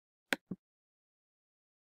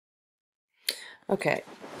Okay,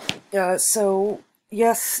 so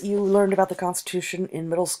yes, you learned about the Constitution in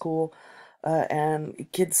middle school, and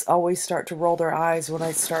kids always start to roll their eyes when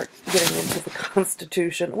I start getting into the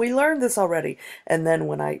Constitution. We learned this already, and then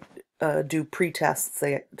when I do pre-tests,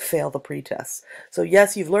 they fail the pre-tests. So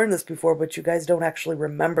yes, you've learned this before, but you guys don't actually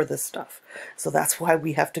remember this stuff. So that's why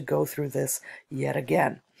we have to go through this yet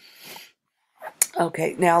again.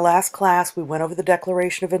 Okay, now last class we went over the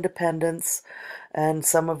Declaration of Independence and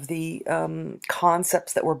some of the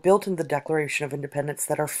concepts that were built in the Declaration of Independence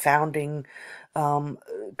that are founding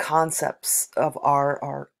concepts of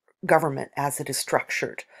our government as it is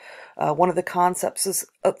structured. One of the concepts is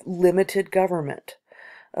limited government.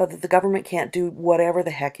 That the government can't do whatever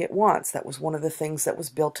the heck it wants. That was one of the things that was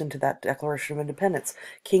built into that Declaration of Independence.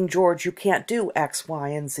 King George, you can't do X, Y,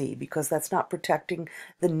 and Z because that's not protecting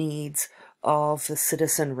the needs of the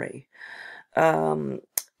citizenry. And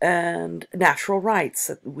natural rights.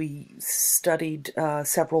 We studied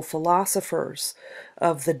several philosophers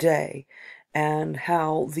of the day and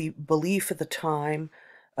how the belief at the time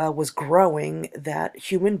was growing that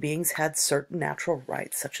human beings had certain natural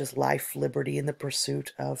rights, such as life, liberty, and the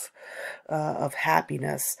pursuit of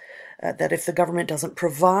happiness. That if the government doesn't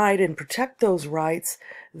provide and protect those rights,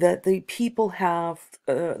 that the people have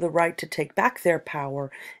the right to take back their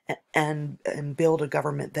power and build a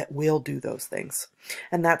government that will do those things.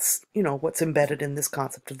 And that's, what's embedded in this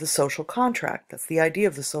concept of the social contract. That's the idea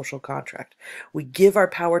of the social contract. We give our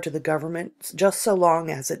power to the government just so long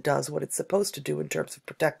as it does what it's supposed to do in terms of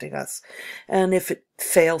protecting us. And if it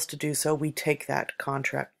fails to do so, we take that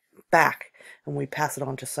contract back and we pass it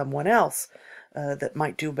on to someone else that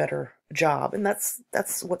might do a better job. And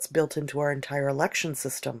that's what's built into our entire election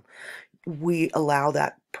system. We allow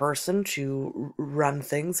that person to run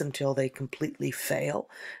things until they completely fail,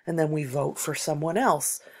 and then we vote for someone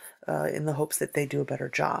else in the hopes that they do a better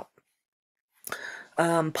job.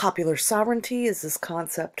 Popular sovereignty is this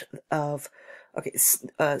concept of,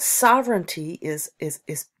 sovereignty is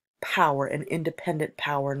power, an independent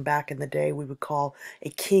power, and back in the day we would call a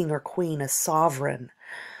king or queen a sovereign.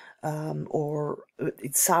 Or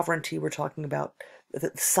sovereignty, we're talking about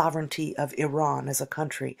the sovereignty of Iran as a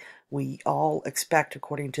country. We all expect,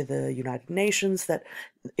 according to the United Nations, that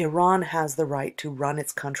Iran has the right to run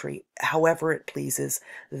its country however it pleases.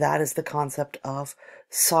 That is the concept of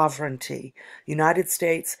sovereignty. United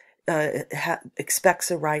States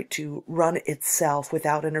expects a right to run itself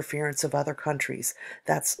without interference of other countries.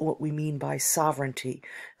 That's what we mean by sovereignty.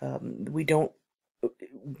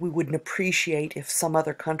 We wouldn't appreciate if some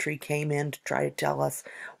other country came in to try to tell us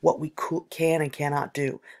what we can and cannot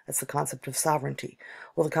do. That's the concept of sovereignty.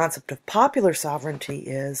 Well, the concept of popular sovereignty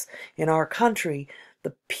is, in our country,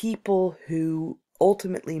 the people who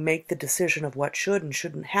ultimately make the decision of what should and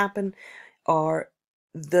shouldn't happen are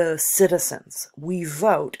the citizens. We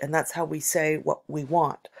vote, and that's how we say what we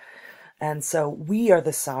want. And so we are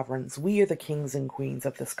the sovereigns, we are the kings and queens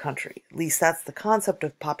of this country. At least that's the concept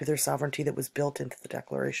of popular sovereignty that was built into the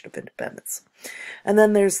Declaration of Independence. And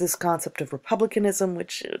then there's this concept of republicanism,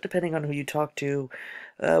 which, depending on who you talk to,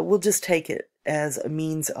 we'll just take it as a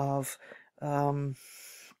means of a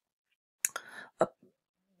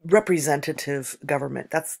representative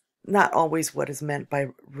government. That's not always what is meant by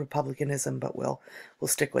republicanism, but we'll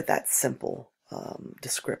stick with that simple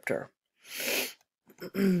descriptor.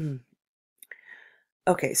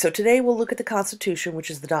 Okay, so today we'll look at the Constitution, which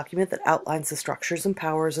is the document that outlines the structures and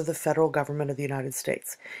powers of the federal government of the United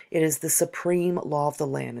States. It is the supreme law of the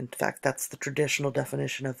land. In fact, that's the traditional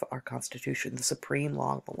definition of our Constitution, the supreme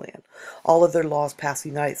law of the land. All other laws passed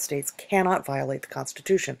in the United States cannot violate the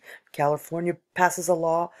Constitution. If California passes a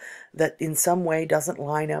law that in some way doesn't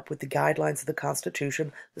line up with the guidelines of the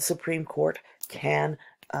Constitution, the Supreme Court can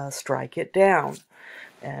strike it down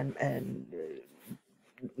and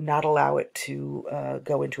not allow it to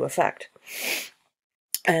go into effect.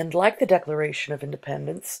 And like the Declaration of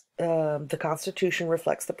Independence, the Constitution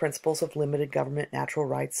reflects the principles of limited government, natural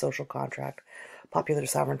rights, social contract, popular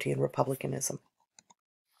sovereignty, and republicanism.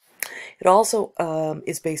 It also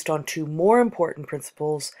is based on two more important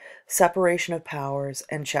principles: separation of powers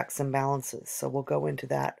and checks and balances. So we'll go into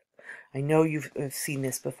that. I know you've seen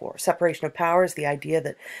this before. Separation of powers, the idea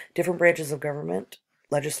that different branches of government,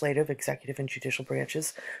 legislative, executive, and judicial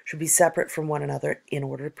branches, should be separate from one another in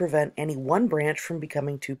order to prevent any one branch from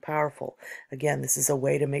becoming too powerful. Again, this is a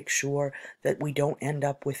way to make sure that we don't end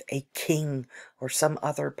up with a king or some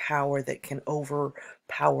other power that can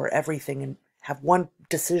overpower everything and have one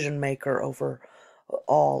decision maker over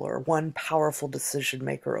all, or one powerful decision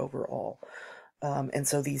maker over all. And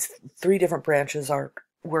so these three different branches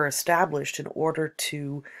were established in order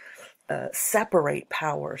to separate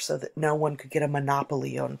power so that no one could get a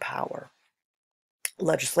monopoly on power.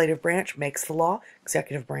 Legislative branch makes the law.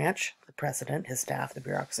 Executive branch, the president, his staff, the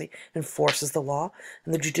bureaucracy, enforces the law.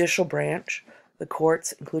 And the judicial branch, the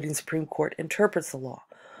courts, including Supreme Court, interprets the law.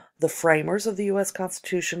 The framers of the U.S.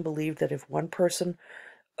 Constitution believed that if one person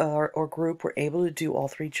or group were able to do all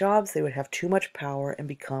three jobs, they would have too much power and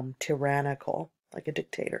become tyrannical, like a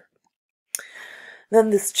dictator. Then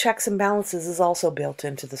this checks and balances is also built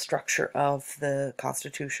into the structure of the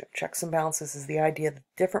Constitution. Checks and balances is the idea that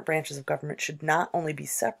different branches of government should not only be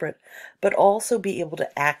separate, but also be able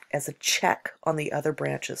to act as a check on the other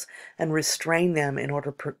branches and restrain them in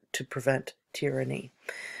order to prevent tyranny.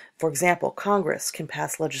 For example, Congress can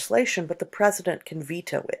pass legislation, but the president can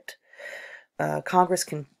veto it. Congress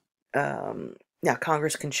can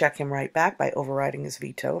check him right back by overriding his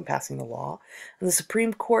veto and passing the law. And the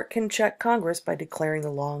Supreme Court can check Congress by declaring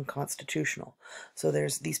the law unconstitutional. So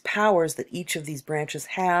there's these powers that each of these branches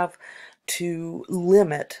have to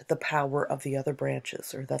limit the power of the other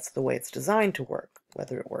branches, or that's the way it's designed to work,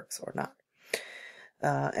 whether it works or not.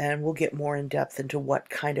 And we'll get more in depth into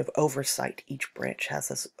what kind of oversight each branch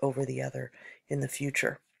has over the other in the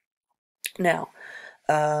future. Now,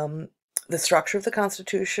 the structure of the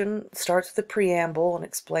Constitution starts with the preamble and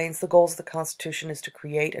explains the goals of the Constitution is to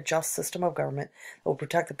create a just system of government that will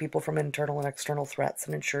protect the people from internal and external threats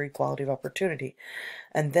and ensure equality of opportunity.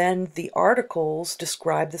 And then the articles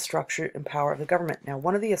describe the structure and power of the government. Now,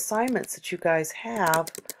 one of the assignments that you guys have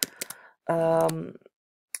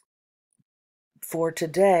for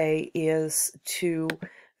today is to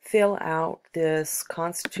fill out this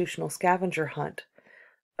constitutional scavenger hunt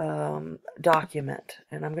document,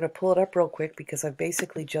 and I'm going to pull it up real quick because I've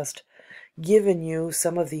basically just given you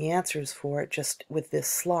some of the answers for it just with this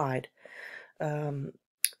slide.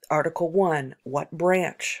 Article 1, what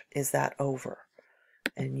branch is that over?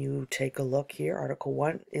 And you take a look here. Article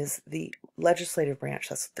 1 is the legislative branch.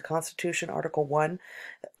 That's the Constitution. Article 1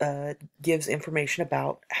 gives information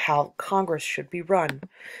about how Congress should be run.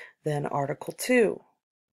 Then Article 2,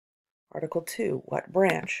 what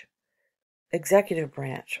branch? Executive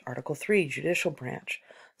branch. Article 3, judicial branch.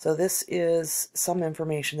 So this is some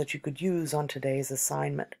information that you could use on today's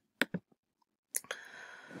assignment.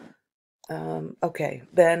 Okay,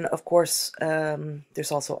 then of course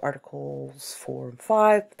there's also Articles 4 and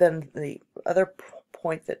 5. Then the other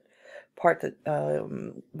part that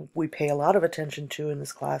we pay a lot of attention to in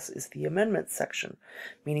this class is the amendments section,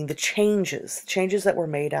 meaning the changes that were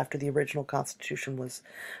made after the original Constitution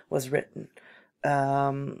was written.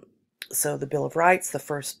 So the Bill of Rights, the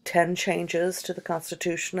first 10 changes to the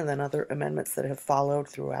Constitution, and then other amendments that have followed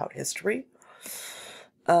throughout history.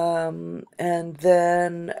 And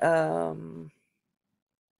then,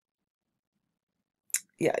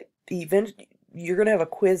 yeah, you're going to have a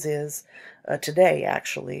quiz today,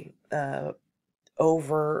 actually,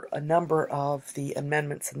 over a number of the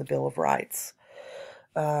amendments in the Bill of Rights.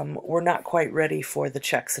 We're not quite ready for the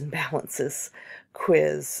checks and balances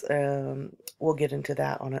quiz. We'll get into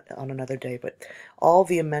that on another day, but all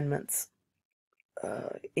the amendments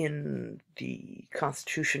in the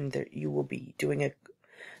Constitution that you will be doing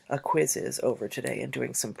a quiz over today and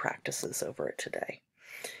doing some practices over it today.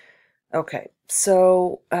 Okay,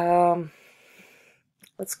 so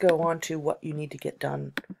let's go on to what you need to get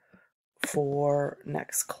done for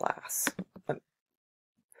next class.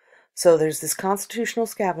 So there's this constitutional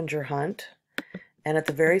scavenger hunt, and at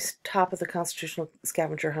the very top of the constitutional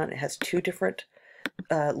scavenger hunt, it has two different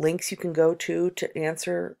links you can go to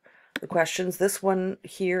answer the questions. This one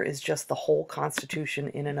here is just the whole Constitution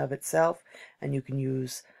in and of itself, and you can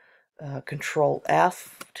use Control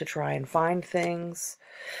F to try and find things,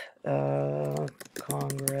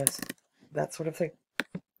 Congress, that sort of thing.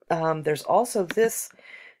 There's also this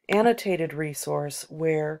annotated resource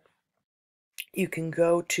where you can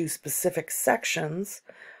go to specific sections,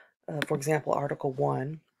 for example, Article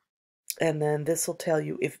 1, and then this will tell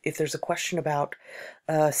you if there's a question about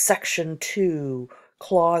Section 2,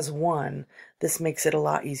 Clause 1, this makes it a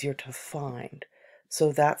lot easier to find.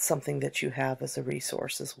 So that's something that you have as a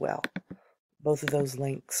resource as well. Both of those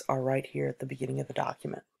links are right here at the beginning of the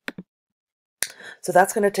document. So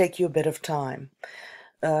that's going to take you a bit of time.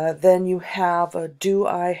 Then you have a Do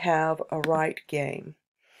I Have a Right game.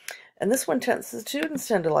 And this one the students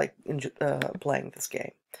tend to like playing this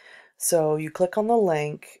game. So you click on the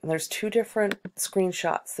link, and there's two different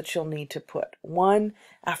screenshots that you'll need to put. One,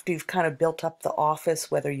 after you've kind of built up the office,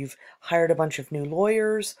 whether you've hired a bunch of new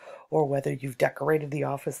lawyers or whether you've decorated the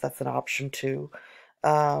office, that's an option too.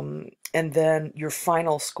 And then your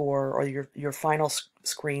final score, or your final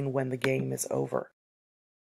screen when the game is over.